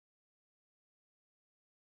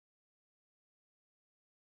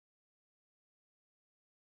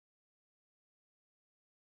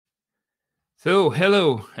So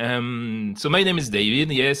hello. So my name is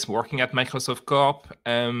David. Yes, working at Microsoft Corp,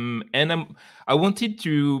 and I wanted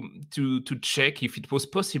to check if it was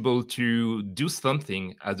possible to do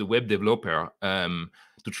something as a web developer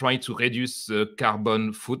to try to reduce the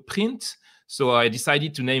carbon footprint. So I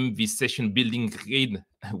decided to name this session "Building Grid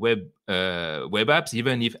Web Apps,"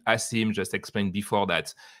 even if Asim just explained before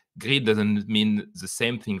that grid doesn't mean the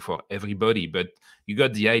same thing for everybody, but you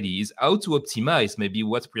got the idea. Is how to optimize maybe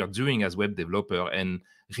what we are doing as web developer and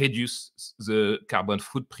reduce the carbon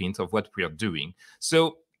footprint of what we are doing.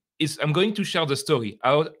 So I'm going to share the story,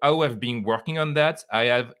 how I've been working on that. I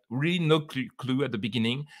have really no clue at the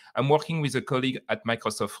beginning. I'm working with a colleague at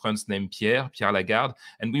Microsoft France named Pierre Lagarde,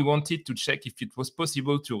 and we wanted to check if it was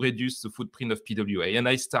possible to reduce the footprint of PWA. And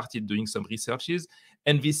I started doing some researches,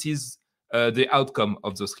 and this is the outcome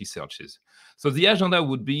of those researches. So the agenda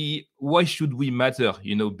would be, why should we matter,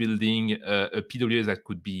 building a PWA that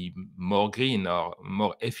could be more green or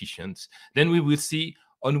more efficient? Then we will see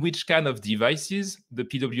on which kind of devices the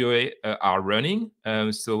PWA are running.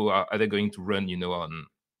 So are they going to run,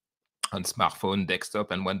 on smartphone,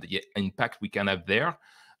 desktop, and what the impact we can have there.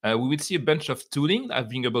 We will see a bunch of tooling I've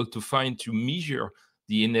been able to find to measure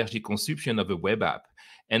the energy consumption of a web app.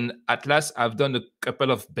 And at last, I've done a couple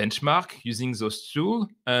of benchmark using those tools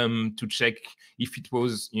to check if it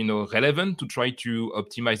was, relevant to try to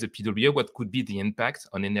optimize the PWA, what could be the impact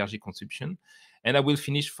on energy consumption. And I will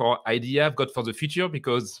finish for idea I've got for the future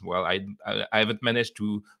because, well, I haven't managed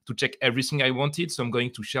to check everything I wanted. So I'm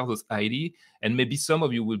going to share those ideas, and maybe some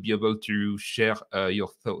of you will be able to share your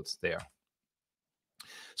thoughts there.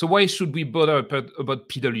 So why should we bother about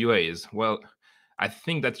PWAs? Well, I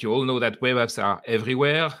think that you all know that web apps are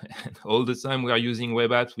everywhere. All the time we are using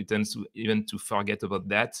web apps, we tend to even to forget about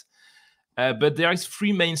that. But there is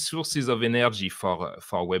three main sources of energy for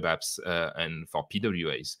web apps and for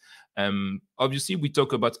PWAs. Obviously, we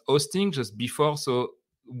talk about hosting just before. So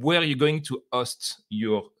where are you going to host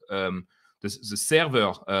your the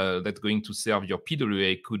server that's going to serve your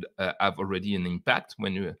PWA could have already an impact.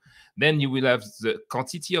 Then you will have the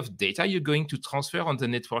quantity of data you're going to transfer on the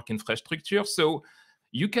network infrastructure. So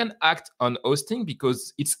you can act on hosting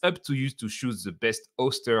because it's up to you to choose the best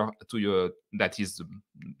hoster that is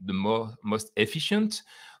the most efficient.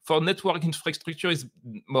 For network infrastructure, it's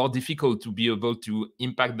more difficult to be able to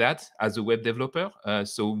impact that as a web developer.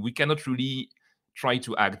 So we cannot really try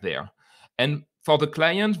to act there. And for the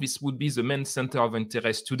client, this would be the main center of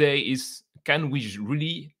interest today is, can we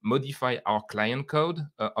really modify our client code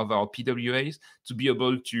of our PWAs to be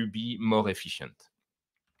able to be more efficient?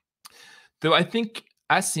 So I think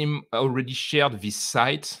Asim already shared this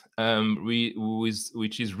site,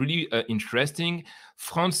 which is really interesting.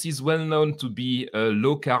 France is well known to be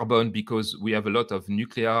low carbon because we have a lot of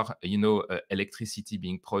nuclear, electricity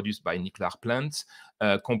being produced by nuclear plants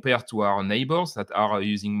compared to our neighbors that are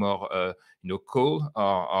using more, coal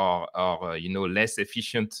or less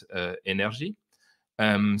efficient energy.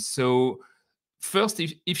 So first,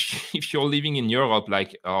 if you're living in Europe,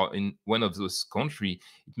 like or in one of those countries,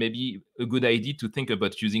 it may be a good idea to think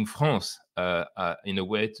about using France in a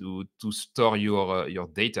way to store your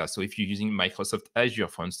data. So if you're using Microsoft Azure,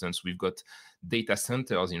 for instance, we've got data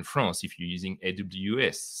centers in France. If you're using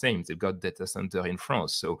AWS, same, they've got data center in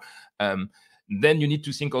France. So then you need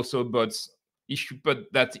to think also about, if you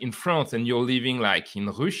put that in France and you're living like in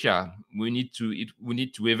Russia, we need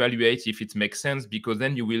to evaluate if it makes sense, because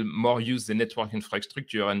then you will more use the network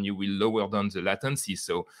infrastructure and you will lower down the latency.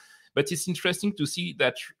 So, but it's interesting to see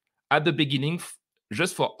that at the beginning,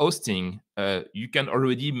 just for hosting, you can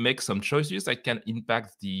already make some choices that can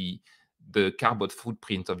impact the carbon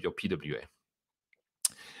footprint of your PWA.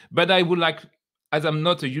 But I would like, as I'm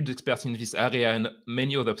not a huge expert in this area, and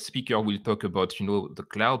many other speakers will talk about, the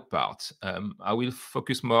cloud part, I will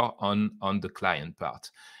focus more on the client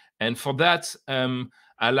part. And for that,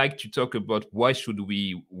 I like to talk about why should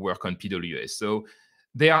we work on PWA. So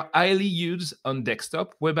they are highly used on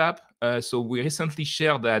desktop web app. So we recently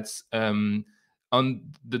shared that on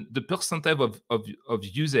the percentage of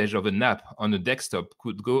usage of an app on a desktop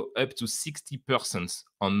could go up to 60%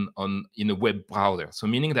 in a web browser. So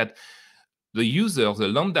meaning that the user, the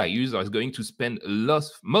Lambda user, is going to spend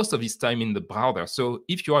most of his time in the browser. So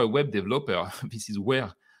if you are a web developer, this is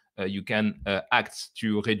where you can act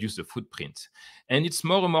to reduce the footprint. And it's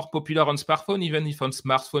more and more popular on smartphone, even if on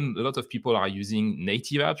smartphone, a lot of people are using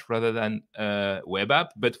native apps rather than web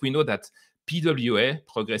app. But we know that PWA,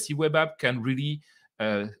 progressive web app, can really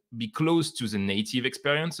be close to the native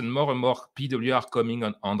experience. And more PWA are coming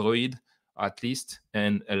on Android, at least,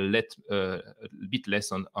 and a bit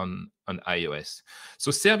less on iOS.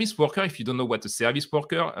 So service worker, if you don't know what a service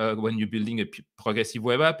worker, when you're building a progressive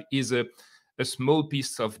web app, is a small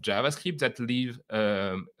piece of JavaScript that live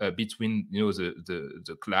between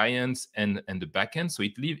the clients and the backend. So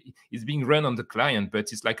it's being run on the client,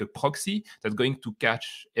 but it's like a proxy that's going to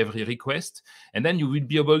catch every request. And then you will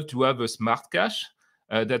be able to have a smart cache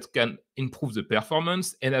that can improve the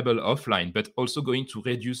performance, enable offline, but also going to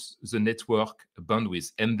reduce the network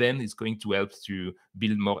bandwidth. And then it's going to help to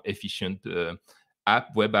build more efficient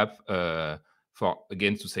web app for,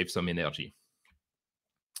 again, to save some energy.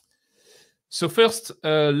 So first,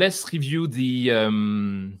 let's review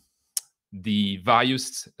the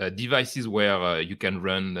various devices where you can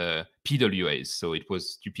run PWAs. So it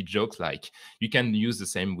was stupid jokes like you can use the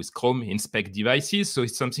same with Chrome, inspect devices. So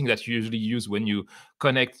it's something that you usually use when you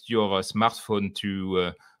connect your smartphone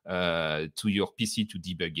to your PC to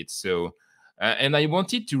debug it. So and I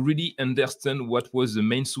wanted to really understand what was the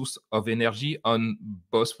main source of energy on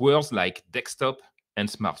both worlds like desktop and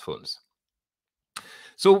smartphones.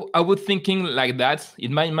 So I was thinking like that.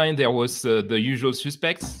 In my mind, there was the usual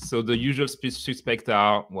suspects. So the usual suspects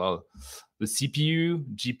are, well, the CPU,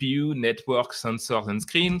 GPU, network, sensors, and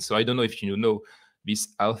screen. So I don't know if you know this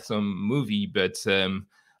awesome movie, but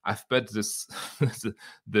I've put this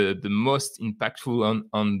the most impactful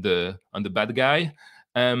on the bad guy,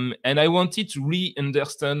 and I wanted to really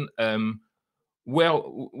understand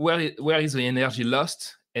where is the energy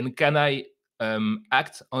lost, and can I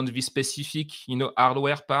act on the specific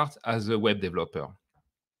hardware part as a web developer.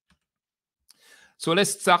 So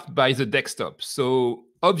let's start by the desktop. So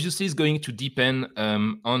obviously it's going to depend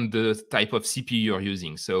on the type of CPU you're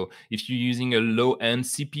using. So if you're using a low-end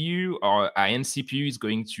CPU or high-end CPU, it's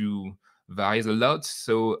going to vary a lot.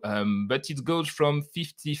 So but it goes from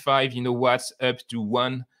 55 watts up to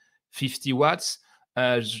 150 watts.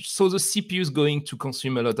 So the CPU is going to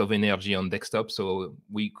consume a lot of energy on desktop. So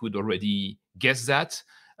we could already guess that.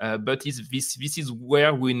 But this is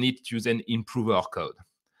where we need to then improve our code.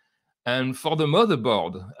 And for the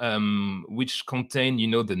motherboard, which contain,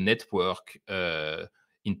 the network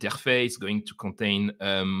interface, going to contain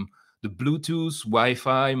the Bluetooth,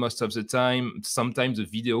 Wi-Fi most of the time, sometimes the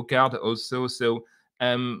video card also. So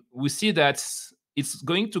we see that it's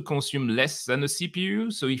going to consume less than a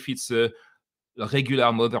CPU. So if it's a regular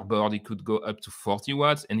motherboard, it could go up to 40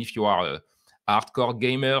 watts. And if you are a hardcore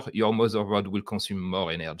gamer, your motherboard will consume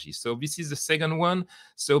more energy. So this is the second one.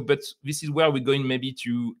 So, but this is where we're going maybe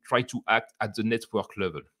to try to act at the network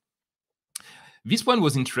level. This one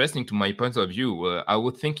was interesting to my point of view. I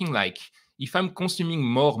was thinking like, if I'm consuming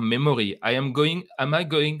more memory, am I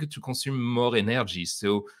going to consume more energy?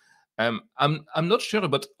 So I'm not sure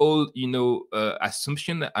about all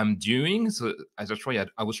assumption I'm doing. So as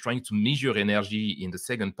I was trying to measure energy in the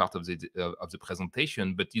second part of the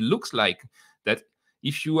presentation, but it looks like that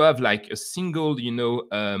if you have like a single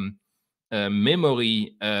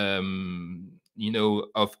memory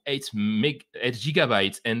of 8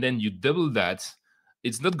 gigabytes, and then you double that,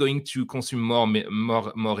 it's not going to consume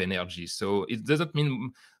more energy. So it doesn't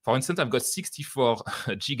mean, for instance, I've got 64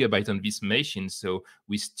 gigabytes on this machine. So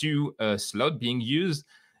with 2 slots being used,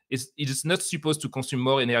 it is not supposed to consume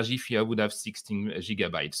more energy if I would have 16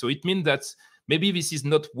 gigabytes. So it means that maybe this is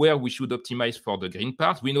not where we should optimize for the green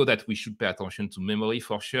part. We know that we should pay attention to memory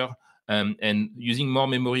for sure. And using more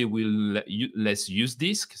memory will less use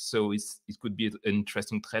disk. So it could be an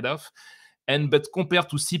interesting trade-off. But compared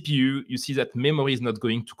to CPU, you see that memory is not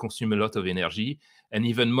going to consume a lot of energy, and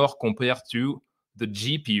even more compared to the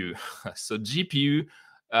GPU. So GPU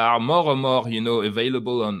are more and more,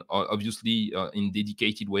 available on, obviously, in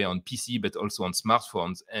dedicated way on PC, but also on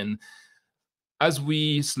smartphones. And as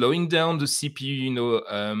we slowing down the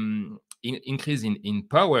CPU, increase in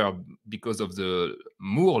power because of the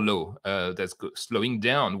Moore law that's slowing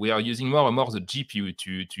down, we are using more and more the GPU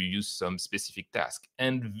to use some specific task.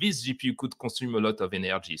 And this GPU could consume a lot of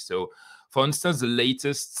energy. So for instance, the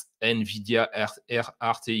latest NVIDIA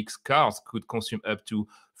RTX cards could consume up to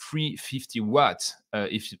 350 watts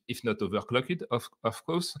if not overclocked, of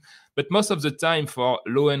course. But most of the time for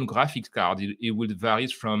low-end graphics card, it will vary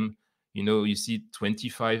from you see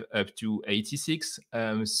 25 up to 86.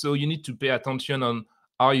 So you need to pay attention on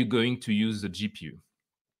how you're going to use the GPU.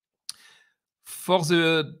 For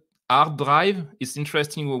the hard drive, it's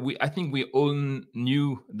interesting. I think we all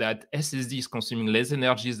knew that SSD is consuming less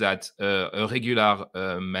energy than a regular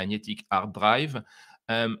magnetic hard drive.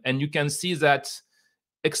 And you can see that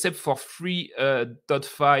except for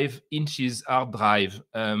 3.5 inches hard drive,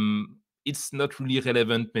 it's not really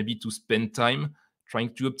relevant maybe to spend time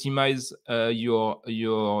trying to optimize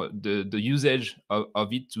the usage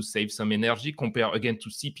of it to save some energy, compare again to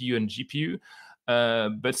CPU and GPU.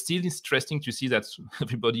 But still, it's interesting to see that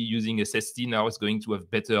everybody using SSD now is going to have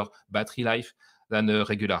better battery life than a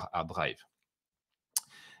regular hard drive.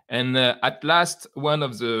 And at last, one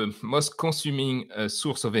of the most consuming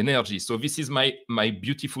source of energy. So this is my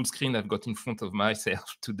beautiful screen I've got in front of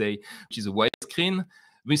myself today, which is a white screen.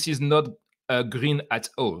 This is not green at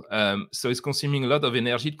all. So it's consuming a lot of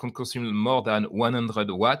energy. It can consume more than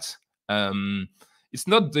 100 watts. It's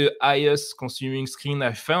not the highest consuming screen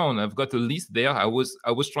I found. I've got a list there. I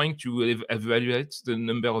was trying to evaluate the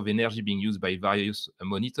number of energy being used by various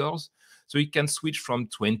monitors. So it can switch from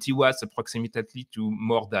 20 watts approximately to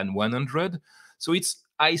more than 100. So it's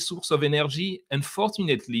high source of energy.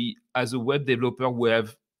 Unfortunately, as a web developer, we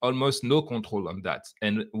have almost no control on that.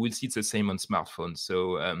 And we'll see it's the same on smartphones.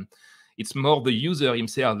 So it's more the user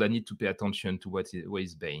himself that need to pay attention to what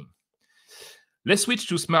he's paying. Let's switch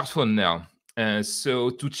to smartphone now. So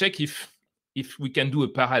to check if we can do a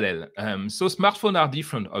parallel. So smartphones are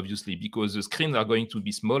different, obviously, because the screens are going to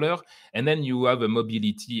be smaller, and then you have a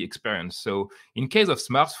mobility experience. So in case of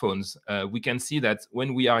smartphones, we can see that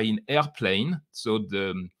when we are in airplane, so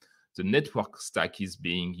the network stack is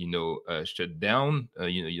being, shut down.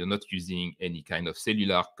 You're not using any kind of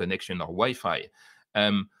cellular connection or Wi-Fi.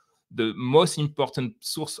 The most important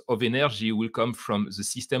source of energy will come from the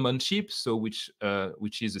system on chip, so which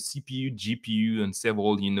is the CPU, GPU, and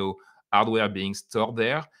several, hardware being stored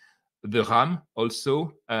there. The RAM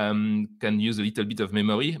also can use a little bit of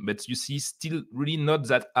memory, but you see still really not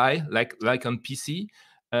that high like on PC.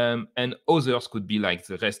 And others could be like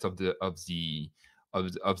the rest of the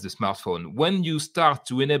smartphone. When you start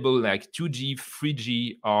to enable like 2G,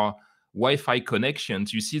 3G, or Wi-Fi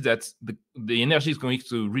connections, you see that the energy is going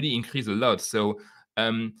to really increase a lot. So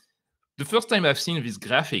the first time I've seen these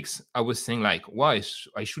graphics, I was saying like, why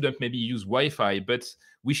I shouldn't maybe use Wi-Fi, but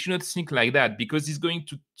we shouldn't think like that, because it's going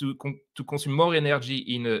to consume more energy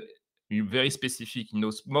in a very specific,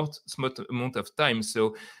 smart amount of time.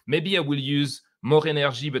 So maybe I will use more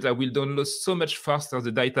energy, but I will download so much faster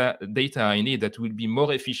the data I need that will be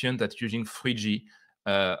more efficient at using 3G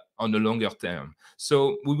on the longer term.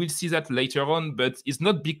 So we will see that later on, but it's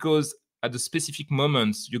not because at the specific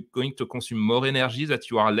moments you're going to consume more energy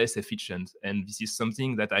that you are less efficient. And this is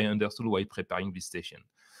something that I understood while preparing this session.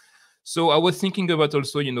 So I was thinking about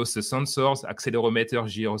also, the sensors, accelerometer,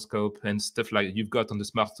 gyroscope, and stuff like you've got on the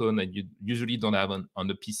smartphone and you usually don't have on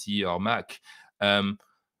the PC or Mac.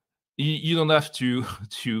 You don't have to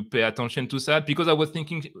pay attention to that, because I was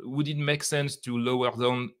thinking, would it make sense to lower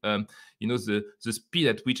down, the speed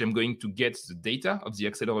at which I'm going to get the data of the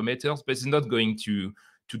accelerometers, but it's not going to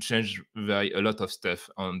change a lot of stuff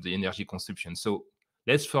on the energy consumption. So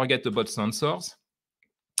let's forget about sensors.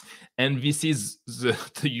 And this is the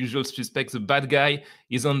usual suspect. The bad guy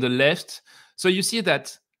is on the left. So you see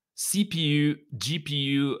that CPU,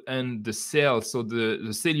 GPU, and the cell, so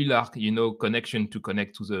the cellular, connection to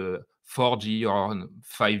connect to the 4G or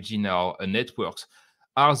 5G now networks,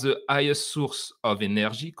 are the highest source of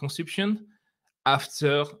energy consumption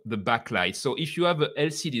after the backlight. So if you have a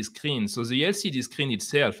LCD screen, so the LCD screen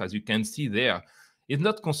itself, as you can see there, is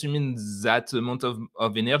not consuming that amount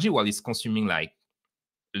of energy. Well, it's consuming like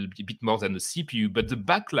a bit more than the CPU, but the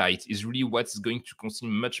backlight is really what's going to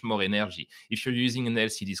consume much more energy if you're using an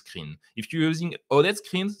LCD screen. If you're using OLED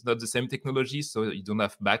screens, not the same technology, so you don't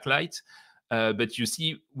have backlight, but you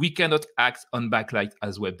see, we cannot act on backlight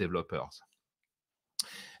as web developers.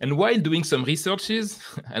 And while doing some researches,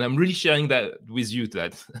 and I'm really sharing that with you,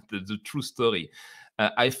 that the true story,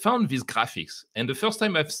 I found these graphics. And the first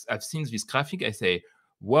time I've seen this graphic, I say,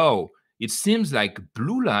 wow, it seems like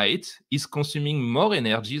blue light is consuming more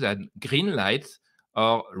energy than green light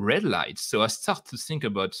or red light. So I start to think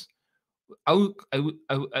about how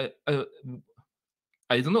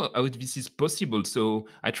I don't know how this is possible. So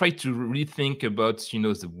I try to really think about,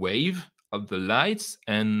 the wave of the lights,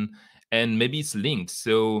 and maybe it's linked.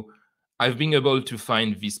 So I've been able to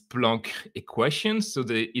find this Planck equation. So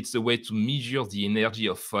it's a way to measure the energy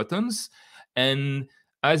of photons. And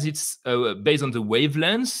as it's based on the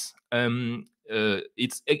wavelengths,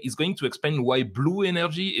 it's going to explain why blue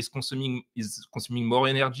energy is consuming more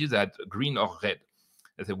energy than green or red.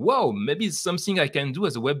 I said, wow, maybe it's something I can do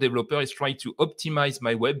as a web developer, is try to optimize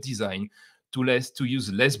my web design to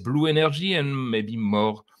use less blue energy and maybe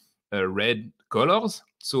more red colors.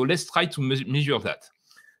 So let's try to measure that.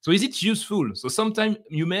 So is it useful? So sometimes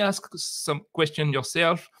you may ask some question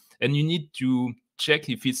yourself, and you need to check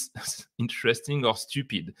if it's interesting or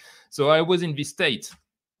stupid. So I was in this state.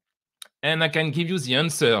 And I can give you the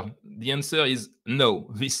answer. The answer is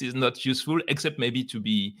no, this is not useful, except maybe to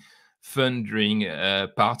be fun during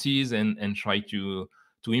parties and try to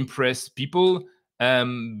impress people.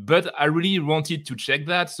 But I really wanted to check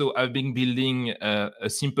that. So I've been building a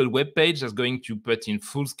simple web page that's going to put in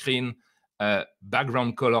full screen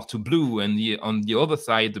background color to blue, and on the other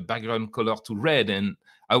side, the background color to red. And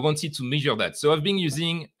I wanted to measure that. So I've been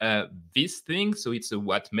using this thing. So it's a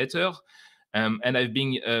wattmeter. And I've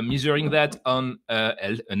been measuring that on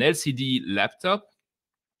an LCD laptop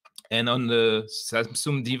and on the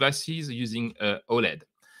Samsung devices using OLED.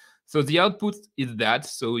 So the output is that.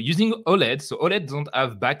 So using OLED, so OLED don't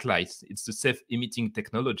have backlights. It's the self-emitting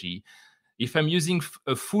technology. If I'm using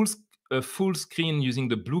a full screen using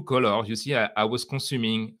the blue color, you see I was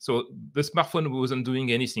consuming, so the smartphone wasn't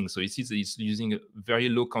doing anything. So it's using a very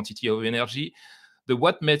low quantity of energy. The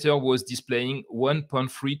wattmeter was displaying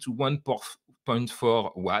 1.3 to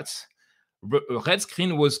 1.4 watts. Red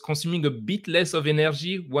screen was consuming a bit less of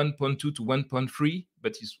energy, 1.2 to 1.3,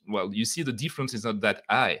 but well, you see the difference is not that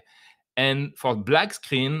high. And for black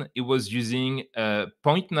screen, it was using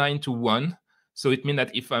 0.9 to 1. So it means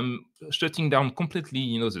that if I'm shutting down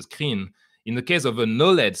completely, the screen, in the case of an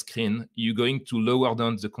OLED screen, you're going to lower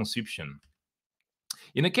down the consumption.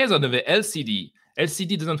 In the case of the LCD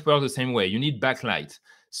doesn't work the same way. You need backlight.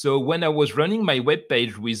 So when I was running my web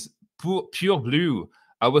page with pure blue,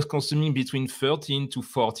 I was consuming between 13 to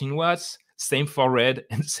 14 watts. Same for red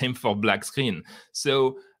and same for black screen.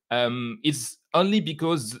 So it's only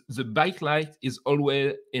because the backlight is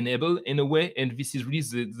always enabled in a way, and this is really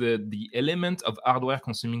the element of hardware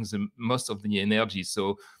consuming the most of the energy.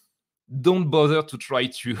 So don't bother to try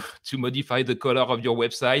to modify the color of your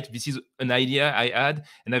website. This is an idea I had,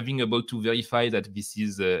 and I've been able to verify that this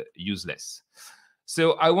is useless.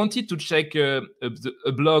 So I wanted to check a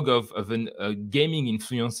blog of a gaming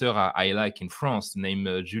influencer I like in France named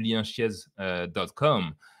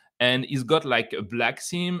julienchiez.com. And he's got like a black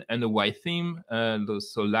theme and a white theme,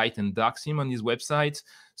 so light and dark theme on his website.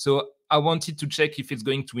 So I wanted to check if it's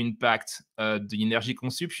going to impact the energy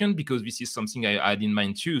consumption, because this is something I had in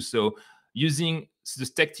mind too. So using the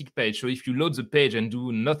static page, so if you load the page and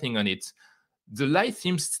do nothing on it, the light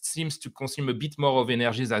theme seems to consume a bit more of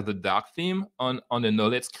energy than the dark theme on an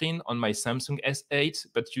OLED screen on my Samsung S8,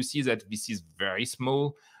 but you see that this is very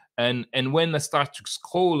small. And when I start to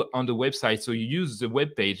scroll on the website, so you use the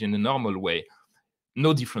web page in a normal way,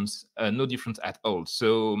 no difference at all.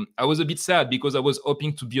 So I was a bit sad because I was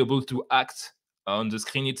hoping to be able to act on the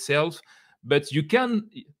screen itself, but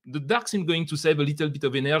the dark theme going to save a little bit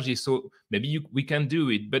of energy, so maybe we can do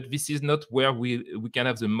it, but this is not where we can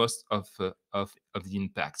have the most of the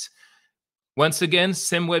impact. Once again,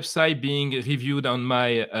 same website being reviewed on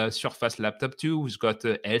my Surface laptop too, which got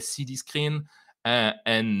a LCD screen,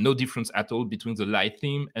 and no difference at all between the light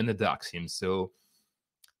theme and the dark theme. So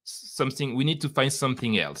we need to find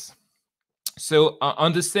something else. So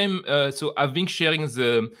on the same, so I've been sharing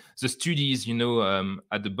the studies,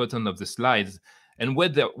 at the bottom of the slides, and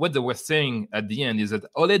what they were saying at the end is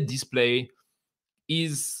that OLED display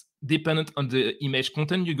is dependent on the image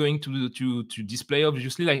content you're going to display,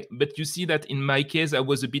 obviously. But you see that in my case, I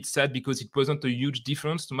was a bit sad because it wasn't a huge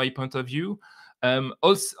difference to my point of view.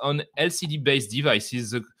 Also on LCD-based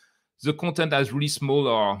devices, the content has really small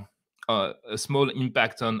or a small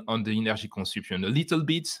impact on the energy consumption, a little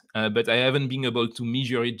bit, but I haven't been able to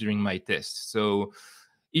measure it during my test. So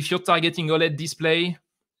if you're targeting OLED display,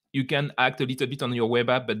 you can act a little bit on your web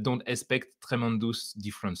app, but don't expect tremendous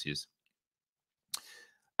differences.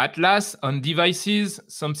 At last, on devices,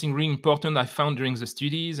 something really important I found during the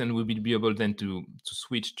studies, and we will be able then to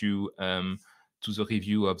switch to the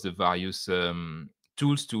review of the various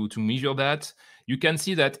tools to measure that. You can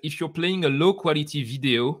see that if you're playing a low quality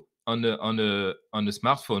video on a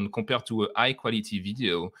smartphone compared to a high quality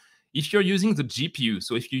video, if you're using the GPU,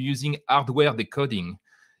 so if you're using hardware decoding,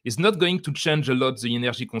 it's not going to change a lot the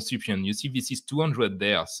energy consumption. You see, this is 200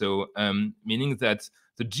 there, so meaning that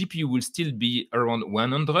the GPU will still be around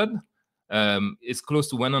 100. It's close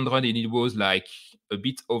to 100, and it was like a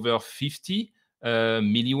bit over 50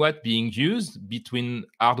 milliwatt being used between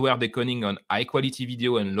hardware decoding on high quality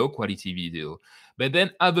video and low quality video. But then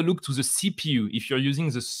have a look to the CPU if you're using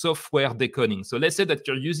the software decoding. So let's say that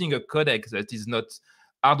you're using a codec that is not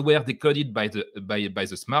hardware decoded by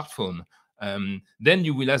the smartphone. Then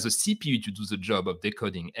you will have the CPU to do the job of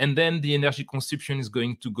decoding, and then the energy consumption is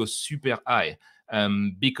going to go super high,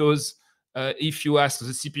 because if you ask the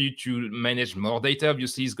CPU to manage more data,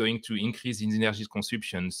 obviously it's going to increase in energy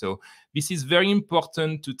consumption. So this is very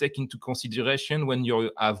important to take into consideration when you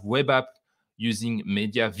have web app using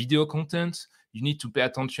media video content. You need to pay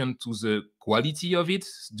attention to the quality of it.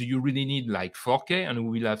 Do you really need like 4K? And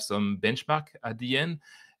we will have some benchmark at the end.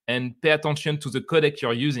 And pay attention to the codec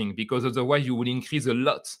you're using, because otherwise you will increase a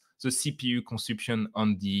lot the CPU consumption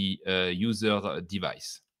on the user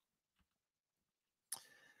device.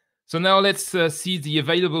 So now let's see the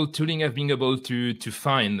available tooling I've been able to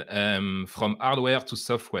find from hardware to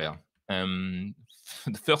software. The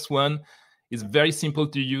first one is very simple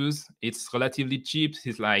to use. It's relatively cheap.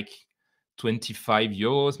 It's like 25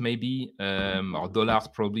 euros maybe, or dollars,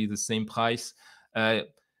 probably the same price.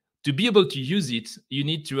 To be able to use it, you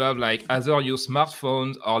need to have like either your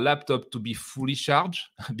smartphone or laptop to be fully charged,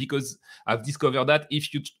 because I've discovered that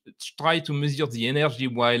if you try to measure the energy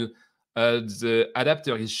while the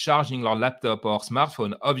adapter is charging your laptop or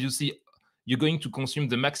smartphone, obviously you're going to consume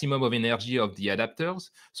the maximum of energy of the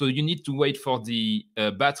adapters. So you need to wait for the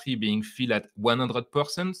battery being filled at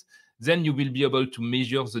 100%. Then you will be able to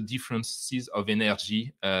measure the differences of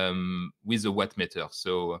energy with the wattmeter.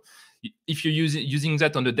 So if you're using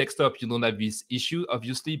that on the desktop, you don't have this issue,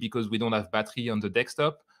 obviously, because we don't have battery on the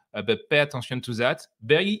desktop. But pay attention to that.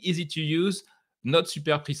 Very easy to use, not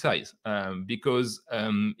super precise, because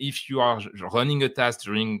if you are running a task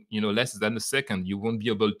during less than a second, you won't be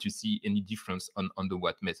able to see any difference on the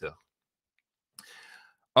wattmeter.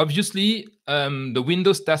 Obviously, the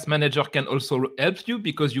Windows Task Manager can also help you,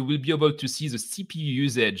 because you will be able to see the CPU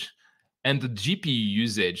usage and the GPU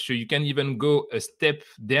usage. So you can even go a step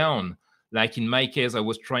down. Like in my case, I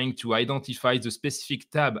was trying to identify the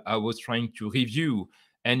specific tab I was trying to review,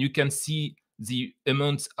 and you can see the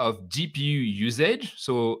amount of GPU usage.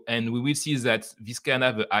 So, and we will see that this can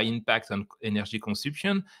have a high impact on energy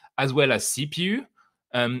consumption, as well as CPU.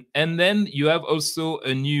 And then you have also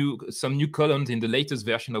some new columns in the latest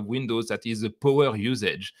version of Windows, that is the power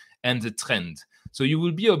usage and the trend. So you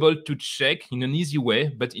will be able to check in an easy way,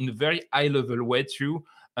 but in a very high level way too,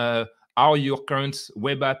 how your current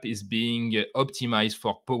web app is being optimized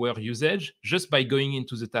for power usage, just by going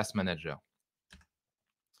into the Task Manager.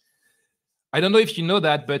 I don't know if you know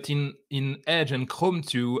that, but in Edge and Chrome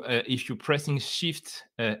too, if you're pressing Shift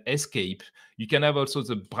Escape, you can have also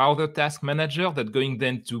the browser task manager that's going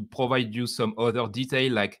then to provide you some other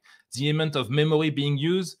detail, like the amount of memory being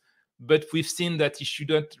used. But we've seen that it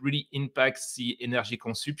shouldn't really impact the energy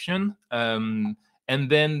consumption, and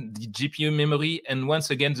then the GPU memory, and once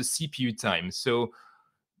again, the CPU time. So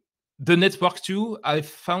the network too, I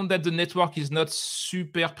found that the network is not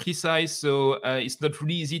super precise, so it's not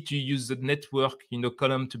really easy to use the network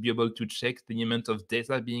column to be able to check the amount of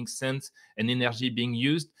data being sent and energy being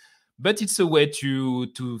used. But it's a way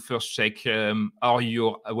to first check how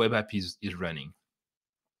your web app is running.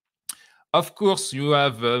 Of course, you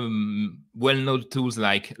have well-known tools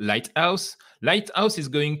like Lighthouse. Lighthouse is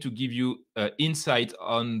going to give you insight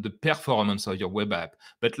on the performance of your web app.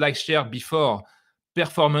 But like shared before,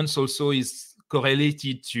 performance also is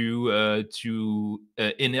correlated to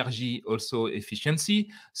energy also efficiency.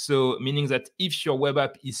 So meaning that if your web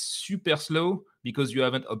app is super slow because you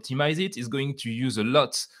haven't optimized it, it's going to use a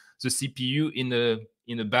lot the CPU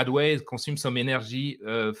in a bad way, consume some energy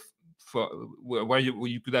where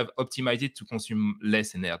you could have optimized it to consume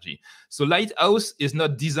less energy. So Lighthouse is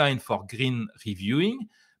not designed for green reviewing,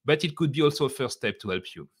 but it could be also a first step to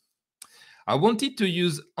help you. I wanted to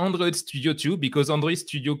use Android Studio too, because Android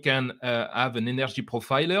Studio can have an energy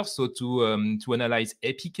profiler, so to analyze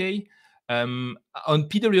APK. On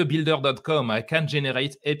pwbuilder.com, I can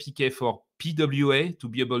generate APK for PWA to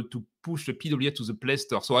be able to push the PWA to the Play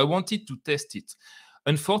Store. So I wanted to test it.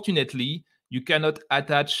 Unfortunately, you cannot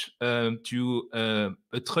attach to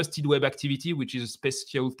a trusted web activity, which is a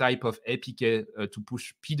special type of APK to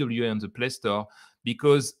push PWA on the Play Store,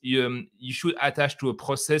 because you should attach to a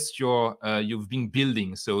process you've been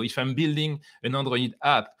building. So if I'm building an Android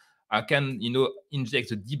app, I can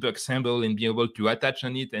inject a debug symbol and be able to attach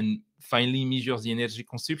on it and finally measure the energy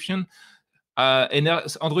consumption. And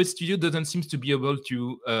Android Studio doesn't seem to be able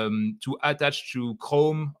to attach to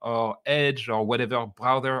Chrome or Edge or whatever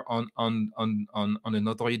browser on an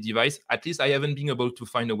Android device. At least I haven't been able to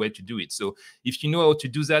find a way to do it. So if you know how to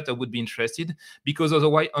do that, I would be interested, because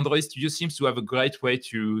otherwise Android Studio seems to have a great way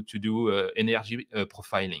to do energy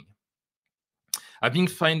profiling. I've been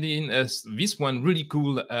finding this one really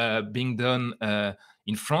cool being done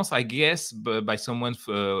in France, I guess, by someone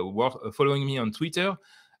following me on Twitter.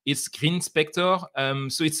 It's Green Spectre.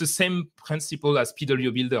 So it's the same principle as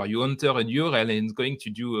PW Builder. You enter a URL and it's going to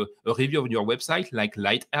do a review of your website, like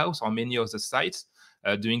Lighthouse or many other sites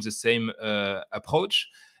doing the same approach.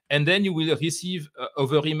 And then you will receive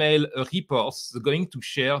over email reports going to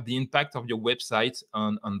share the impact of your website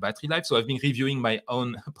on battery life. So I've been reviewing my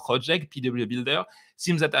own project, PW Builder.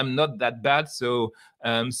 Seems that I'm not that bad. So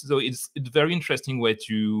so it's a very interesting way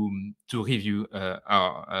to review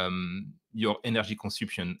your energy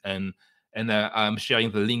consumption. And I'm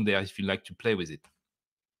sharing the link there if you'd like to play with it.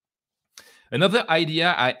 Another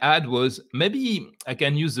idea I had was maybe I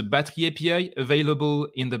can use the battery API available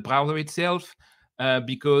in the browser itself,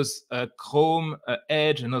 because Chrome,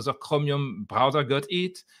 Edge, and other Chromium browser got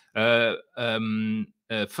it.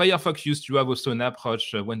 Firefox used to have also an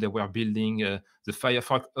approach when they were building the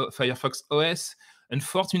Firefox OS.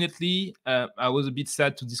 Unfortunately, I was a bit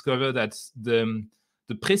sad to discover that the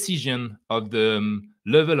precision of the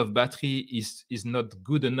level of battery is not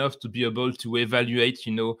good enough to be able to evaluate,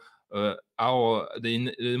 the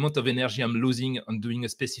amount of energy I'm losing on doing a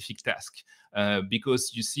specific task,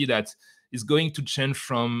 because you see that it's going to change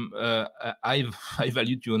from a high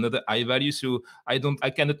value to another high value. So I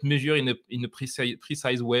cannot measure in a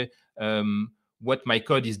precise way what my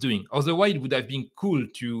code is doing. Otherwise, it would have been cool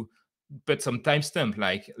to put some timestamp,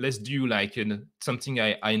 like let's do like something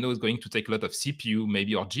I know is going to take a lot of CPU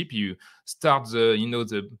maybe or GPU. Start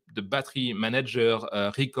the battery manager,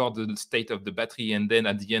 record the state of the battery, and then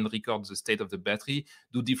at the end record the state of the battery,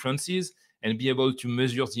 do differences, and be able to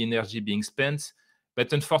measure the energy being spent.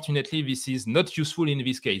 But unfortunately, this is not useful in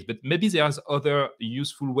this case. But maybe there's other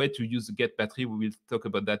useful way to use the get battery. We will talk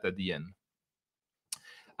about that at the end.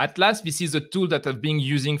 At last, this is a tool that I've been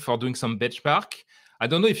using for doing some benchmark. I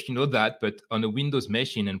don't know if you know that, but on a Windows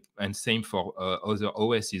machine, and same for other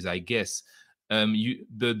OSs, I guess,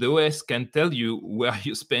 the OS can tell you where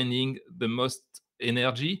you're spending the most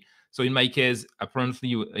energy. So in my case,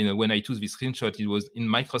 apparently, when I took this screenshot, it was in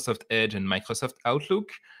Microsoft Edge and Microsoft Outlook.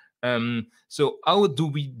 So how do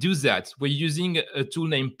we do that? We're using a tool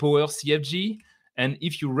named Power CFG. And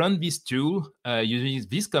if you run this tool using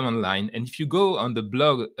this command line, and if you go on the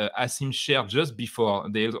blog Asim shared just before,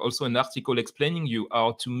 there's also an article explaining you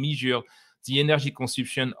how to measure the energy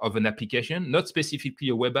consumption of an application, not specifically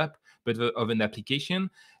a web app, but of an application.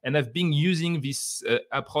 And I've been using this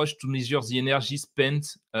approach to measure the energy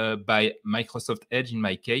spent by Microsoft Edge, in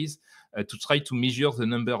my case, to try to measure the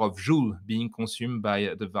number of joules being consumed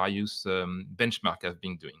by the various benchmark I've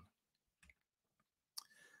been doing.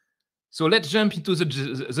 So let's jump into the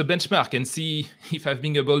benchmark and see if I've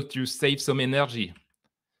been able to save some energy.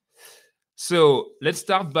 So let's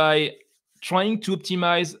start by trying to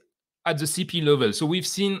optimize at the CPU level. So we've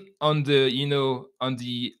seen on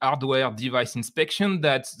the hardware device inspection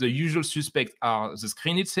that the usual suspects are the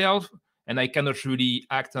screen itself, and I cannot really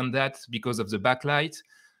act on that because of the backlight,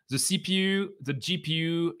 the CPU, the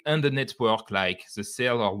GPU, and the network, like the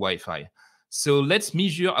cell or Wi-Fi. So let's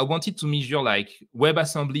measure, I wanted to measure like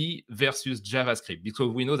WebAssembly versus JavaScript, because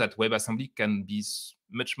we know that WebAssembly can be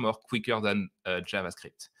much more quicker than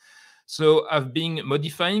JavaScript. So I've been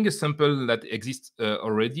modifying a sample that exists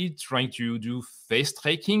already, trying to do face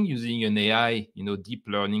tracking using an AI, deep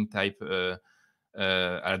learning type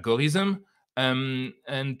algorithm, and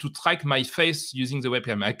to track my face using the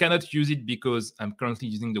webcam. I cannot use it because I'm currently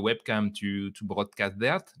using the webcam to broadcast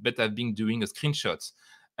that, but I've been doing a screenshot.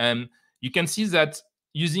 You can see that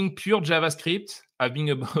using pure JavaScript, I've been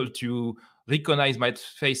able to recognize my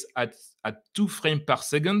face at 2 frames per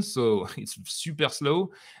second, so it's super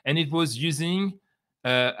slow. And it was using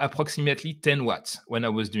approximately 10 watts when I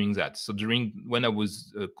was doing that. So when I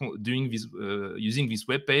was doing this, using this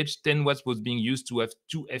web page, 10 watts was being used to have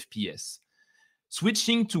 2 FPS.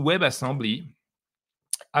 Switching to WebAssembly,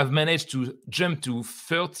 I've managed to jump to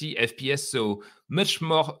 30 FPS, so much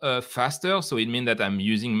more faster. So it means that I'm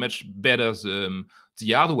using much better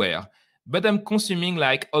the hardware, but I'm consuming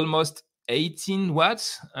like almost 18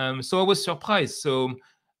 watts. So I was surprised. So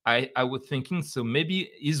I was thinking, so maybe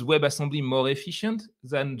is WebAssembly more efficient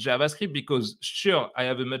than JavaScript? Because sure, I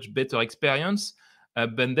have a much better experience,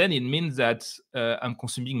 but then it means that I'm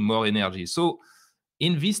consuming more energy. So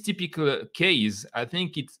in this typical case, I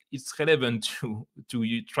think it's relevant to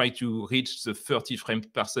you try to reach the 30 frames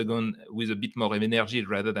per second with a bit more of energy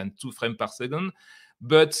rather than 2 frames per second.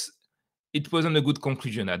 But it wasn't a good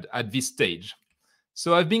conclusion at this stage.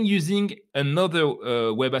 So I've been using another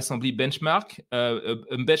WebAssembly benchmark,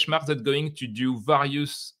 a benchmark that's going to do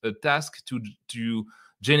various tasks to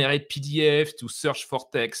generate PDF, to search for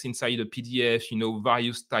text inside a PDF,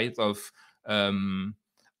 various types of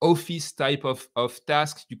office type of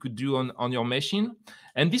tasks you could do on your machine.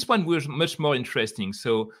 And this one was much more interesting.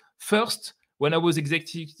 So first, when I was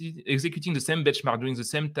executing the same benchmark doing the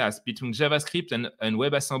same task between JavaScript and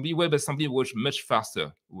WebAssembly was much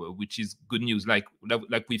faster, which is good news, like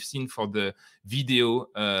we've seen for the video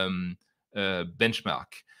benchmark.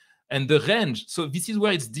 And the range, so this is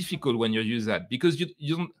where it's difficult when you use that, because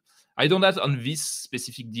I don't have on this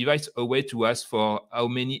specific device a way to ask for how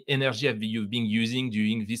many energy have you been using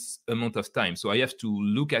during this amount of time. So I have to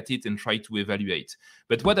look at it and try to evaluate.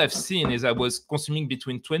 But what I've seen is I was consuming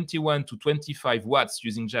between 21 to 25 watts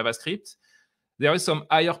using JavaScript. There are some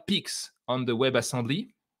higher peaks on the WebAssembly,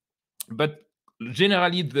 but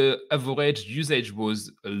generally the average usage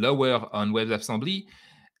was lower on WebAssembly.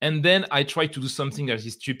 And then I tried to do something that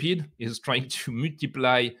is stupid, is trying to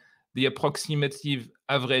multiply the approximative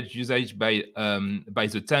average usage by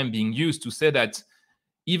the time being used, to say that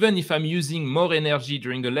even if I'm using more energy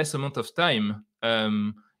during a less amount of time,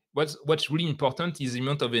 what's really important is the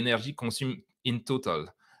amount of energy consumed in total.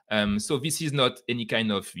 So this is not any kind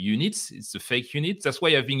of units, it's a fake unit. That's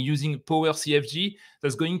why I've been using Power CFG.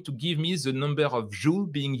 That's going to give me the number of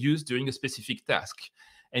joules being used during a specific task.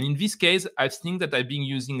 And in this case, I think that I've been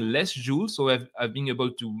using less joules, so I've been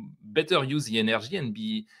able to better use the energy and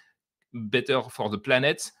be better for the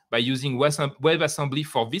planet by using WebAssembly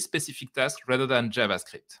for this specific task rather than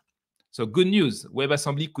JavaScript. So good news,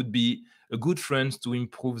 WebAssembly could be a good friend to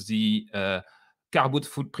improve the carbon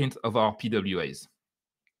footprint of our PWAs.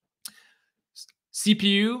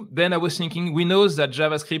 CPU, then I was thinking, we know that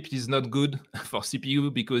JavaScript is not good for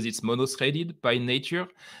CPU because it's mono-threaded by nature,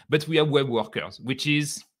 but we have web workers, which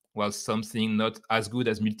is, well, something not as good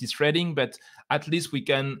as multi-threading, but at least we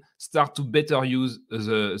can start to better use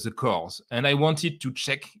the cores. And I wanted to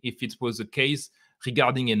check if it was the case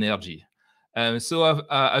regarding energy. So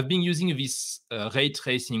I've been using this ray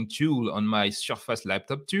tracing tool on my Surface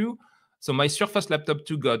Laptop 2. So my Surface Laptop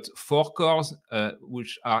 2 got 4 cores,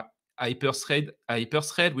 which are hyper-thread,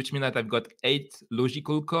 which means that I've got 8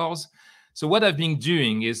 logical cores. So what I've been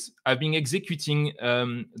doing is I've been executing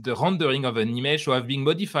the rendering of an image. So I've been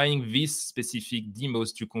modifying this specific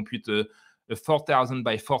demos to compute a 4000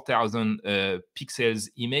 by 4000 pixels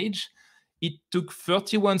image. It took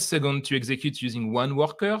 31 seconds to execute using one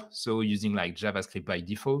worker, so using like JavaScript by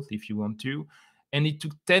default if you want to. And it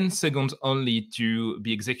took 10 seconds only to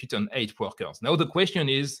be executed on 8 workers. Now the question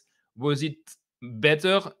is, was it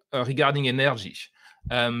better regarding energy?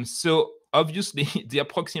 So obviously the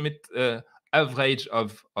approximate average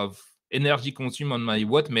of energy consumed on my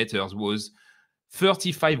wattmeters was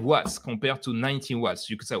 35 watts compared to 19 watts.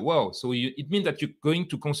 You could say, wow, so it means that you're going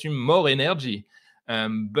to consume more energy.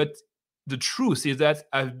 But the truth is that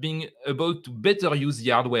I've been able to better use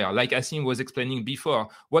the hardware. Like Asim was explaining before,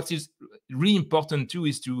 what is really important too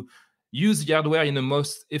is to use the hardware in the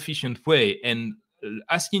most efficient way. And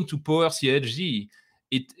asking to Power CFG,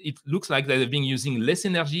 it looks like they've been using less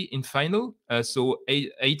energy in final, so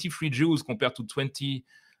 83 joules compared to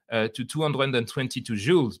 222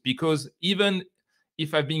 joules, because even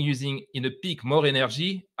if I've been using in a peak more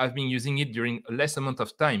energy, I've been using it during a less amount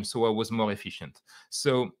of time, so I was more efficient.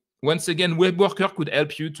 So once again, web worker could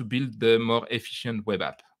help you to build the more efficient web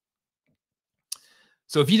app.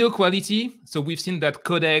 So video quality. So we've seen that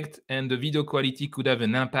codec and the video quality could have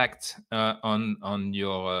an impact on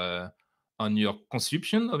your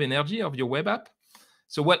consumption of energy of your web app.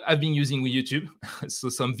 So what I've been using with YouTube, so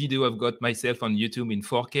some video I've got myself on YouTube in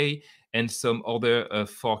 4K and some other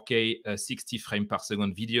 4K 60 frames per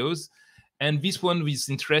second videos. And this one is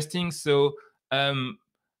interesting. So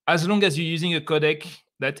as long as you're using a codec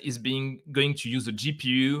that is going to use a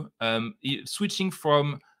GPU, switching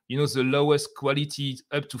from the lowest quality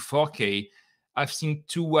up to 4K, I've seen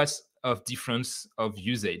 2 watts of difference of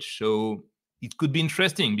usage. So it could be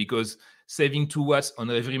interesting because saving 2 watts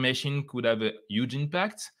on every machine could have a huge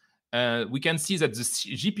impact. We can see that the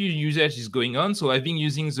GPU usage is going on. So I've been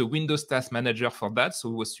using the Windows Task Manager for that. So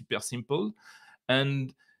it was super simple.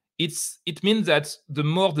 And it means that the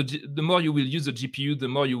more you will use the GPU, the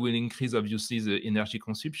more you will increase, obviously, the energy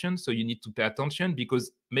consumption. So you need to pay attention,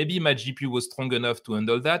 because maybe my GPU was strong enough to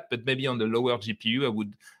handle that, but maybe on the lower GPU, I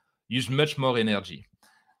would use much more energy.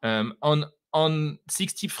 On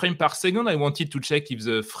 60 frames per second, I wanted to check if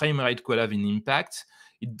the frame rate could have an impact.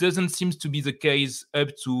 It doesn't seem to be the case up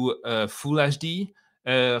to full HD.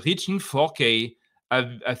 Reaching 4K,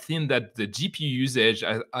 I've seen that the GPU usage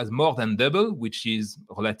has more than double, which is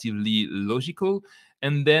relatively logical.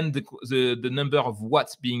 And then the number of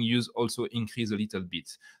watts being used also increased a little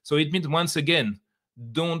bit. So it means, once again,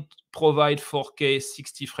 don't provide 4K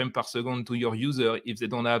 60 frames per second to your user if they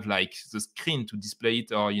don't have like the screen to display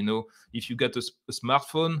it, or if you get a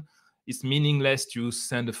smartphone, it's meaningless to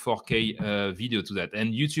send a 4K video to that.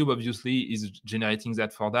 And YouTube obviously is generating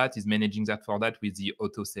that for that, is managing that for that with the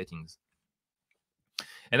auto settings.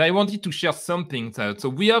 And I wanted to share something. So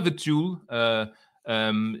we have a tool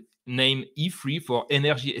named E3 for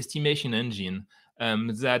Energy Estimation Engine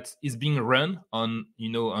that is being run on,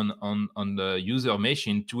 on the user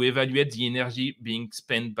machine to evaluate the energy being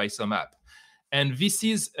spent by some app. And this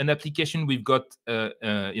is an application we've got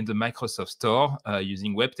in the Microsoft Store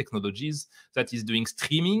using web technologies that is doing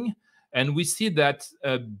streaming. And we see that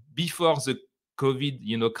before the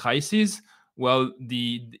COVID, crisis, well,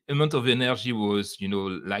 the amount of energy was,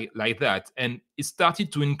 like that, and it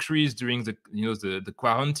started to increase during the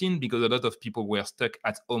quarantine because a lot of people were stuck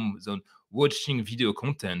at home, watching video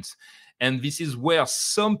content, and this is where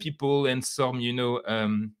some people and some,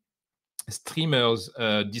 streamers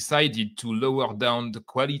decided to lower down the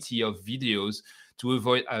quality of videos to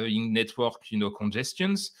avoid having network,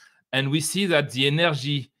 congestions, and we see that the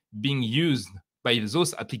energy being used by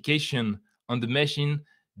those applications on the machine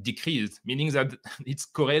decreased, meaning that it's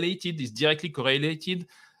directly correlated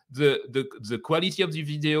the quality of the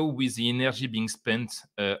video with the energy being spent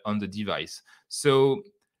on the device. So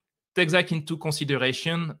take that into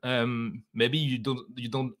consideration. Maybe you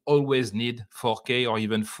don't always need 4K or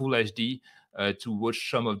even full HD to watch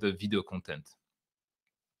some of the video content.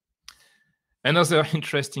 Another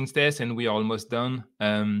interesting test, and we are almost done,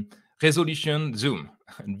 resolution zoom.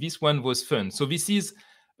 And this one was fun. So this is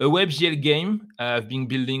a WebGL game I've been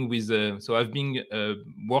building with, so I've been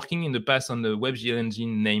working in the past on the WebGL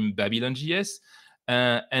engine named Babylon.js,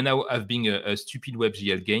 and now I've been a stupid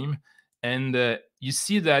WebGL game. And you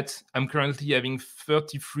see that I'm currently having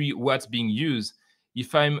 33 watts being used.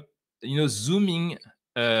 If I'm, zooming,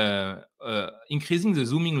 increasing the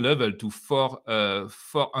zooming level to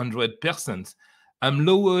 400%, I'm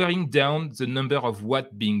lowering down the number of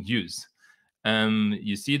watts being used.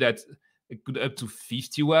 You see that it could up to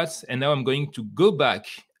 50 watts, and now I'm going to go back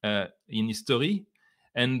in history,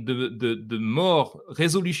 and the more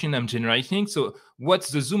resolution I'm generating, so what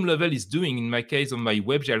the zoom level is doing in my case on my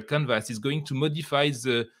WebGL canvas is going to modify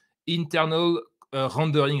the internal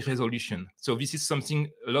rendering resolution. So this is something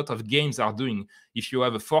a lot of games are doing. If you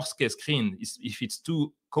have a 4K screen, if it's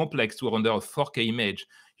too complex to render a 4K image,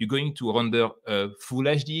 you're going to render a full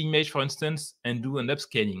HD image, for instance, and do an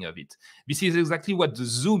upscaling of it. This is exactly what the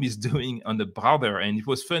zoom is doing on the browser, and it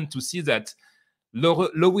was fun to see that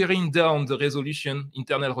lowering down the resolution,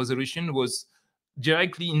 internal resolution, was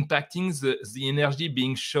directly impacting the energy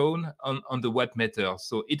being shown on the wattmeter.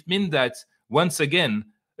 So it means that, once again,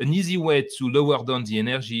 an easy way to lower down the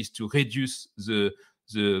energy is to reduce the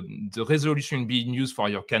resolution being used for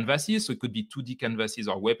your canvases. So it could be 2D canvases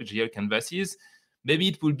or WebGL canvases. Maybe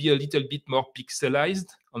it will be a little bit more pixelized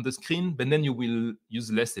on the screen, but then you will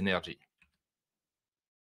use less energy.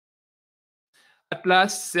 At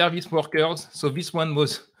last, service workers. So this one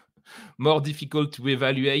was more difficult to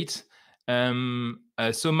evaluate.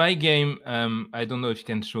 So my game, I don't know if I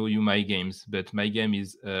can show you my games, but my game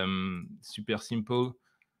is super simple.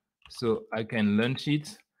 So I can launch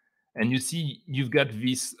it. And you see, you've got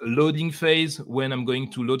this loading phase when I'm going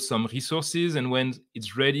to load some resources, and when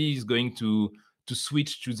it's ready, it's going to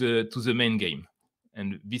switch to the main game.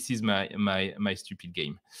 And this is my stupid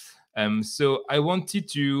game. So I wanted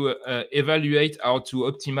to evaluate how to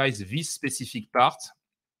optimize this specific part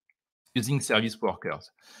using service workers.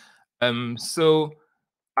 So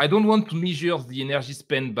I don't want to measure the energy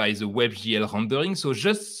spent by the WebGL rendering, so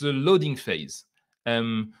just the loading phase.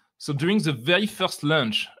 So during the very first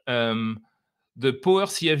launch, the Power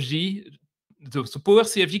CFG, so Power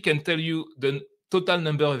CFG can tell you the total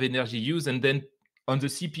number of energy used, and then on the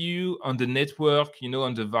CPU, on the network,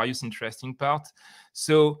 on the various interesting parts.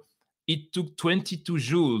 So it took 22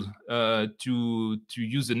 joules to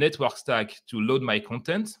use the network stack to load my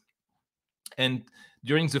content. And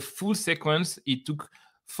during the full sequence, it took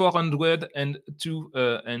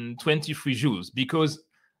 423 joules, because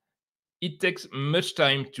it takes much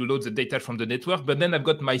time to load the data from the network, but then I've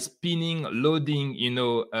got my spinning, loading,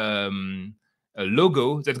 a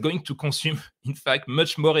logo that's going to consume, in fact,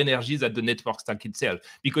 much more energy than the network stack itself,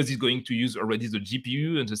 because it's going to use already the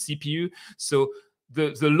GPU and the CPU. So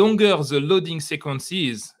the longer the loading sequence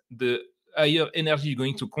is, the higher energy you're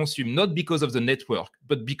going to consume, not because of the network,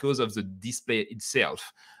 but because of the display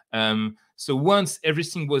itself. So once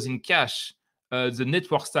everything was in cache, the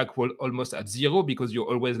network stack was almost at zero, because you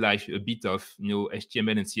always like a bit of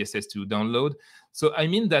HTML and CSS to download. So I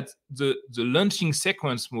mean that the launching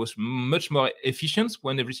sequence was much more efficient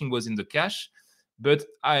when everything was in the cache, but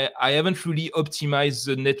I haven't really optimized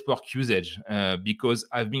the network usage because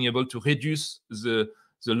I've been able to reduce the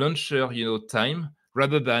the launcher, time,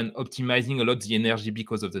 rather than optimizing a lot the energy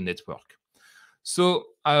because of the network. So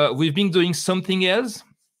we've been doing something else.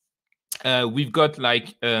 We've got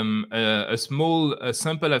like a small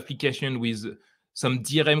sample application with some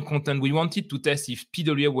DRM content. We wanted to test if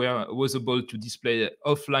PWA was able to display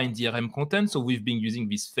offline DRM content. So we've been using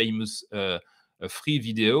this famous free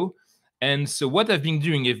video. And so what I've been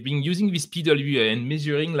doing, I've been using this PWA and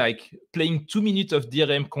measuring, like playing 2 minutes of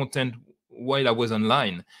DRM content while I was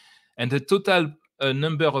online. And the total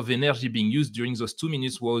number of energy being used during those 2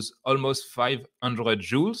 minutes was almost 500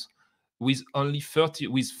 joules, with only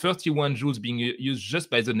 31 joules being used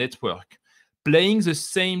just by the network. Playing the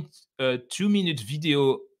same 2-minute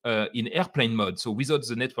video in airplane mode, so without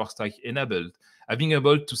the network stack enabled, I've been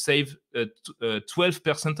able to save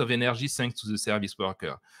 12% of energy thanks to the service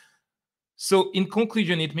worker. So in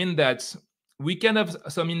conclusion, it means that we can have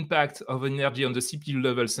some impact of energy on the CPU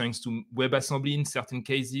level thanks to WebAssembly in certain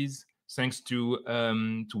cases, thanks to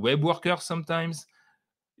web workers sometimes.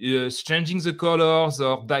 Changing the colors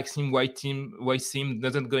or black theme, white theme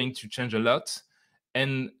doesn't going to change a lot.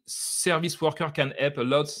 And service worker can help a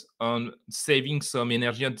lot on saving some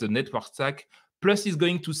energy on the network stack. Plus, it's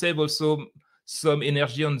going to save also some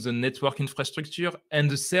energy on the network infrastructure and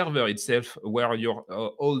the server itself, where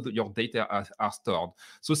all your data are stored.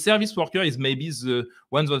 So service worker is maybe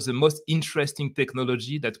one of the most interesting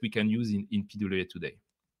technology that we can use in PWA today.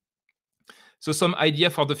 So some idea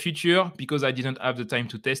for the future, because I didn't have the time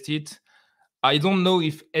to test it. I don't know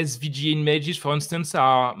if SVG images, for instance,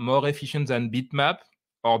 are more efficient than bitmap,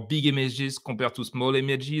 or big images compared to small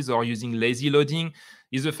images, or using lazy loading.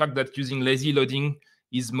 Is the fact that using lazy loading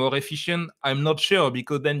is more efficient? I'm not sure,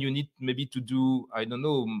 because then you need maybe to do, I don't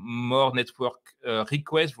know, more network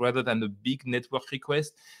requests rather than a big network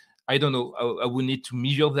request. I don't know. I will need to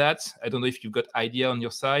measure that. I don't know if you've got idea on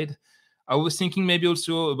your side. I was thinking maybe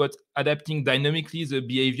also about adapting dynamically the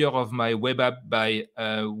behavior of my web app by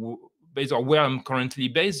based on where I'm currently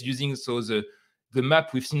based, using the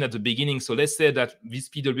map we've seen at the beginning. So let's say that this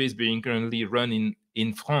PWA is being currently run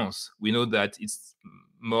in France. We know that it's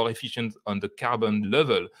more efficient on the carbon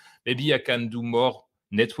level. Maybe I can do more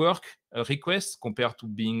network requests compared to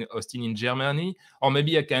being hosted in Germany, or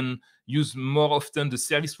maybe I can use more often the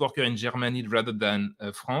service worker in Germany rather than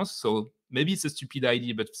France. So maybe it's a stupid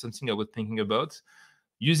idea, but something I was thinking about.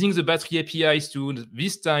 Using the battery APIs to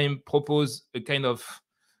this time propose a kind of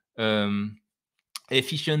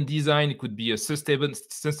efficient design. It could be a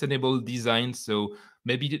sustainable design. So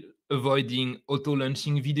maybe avoiding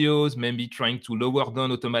auto-launching videos, maybe trying to lower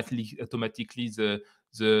down automatically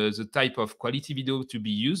the type of quality video to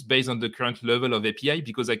be used based on the current level of API,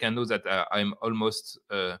 because I can know that I'm almost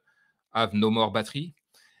have no more battery.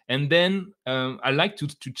 And then I like to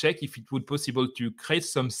check if it would be possible to create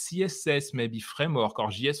some CSS, maybe framework or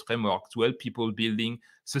JS framework to help people building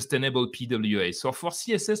sustainable PWA. So for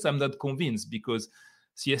CSS, I'm not convinced, because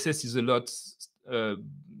CSS is a lot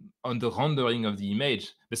on the rendering of the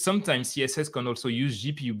image. But sometimes CSS can also use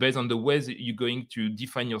GPU based on the way that you're going to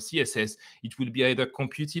define your CSS. It will be either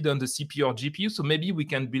computed on the CPU or GPU. So maybe we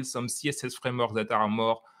can build some CSS frameworks that are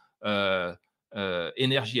more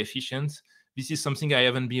energy efficient. This is something I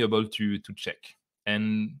haven't been able to check.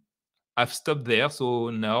 And I've stopped there. So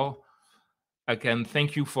now I can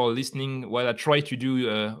thank you for listening while I try to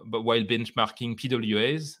do while benchmarking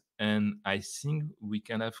PWAs. And I think we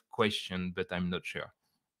can have questions, but I'm not sure.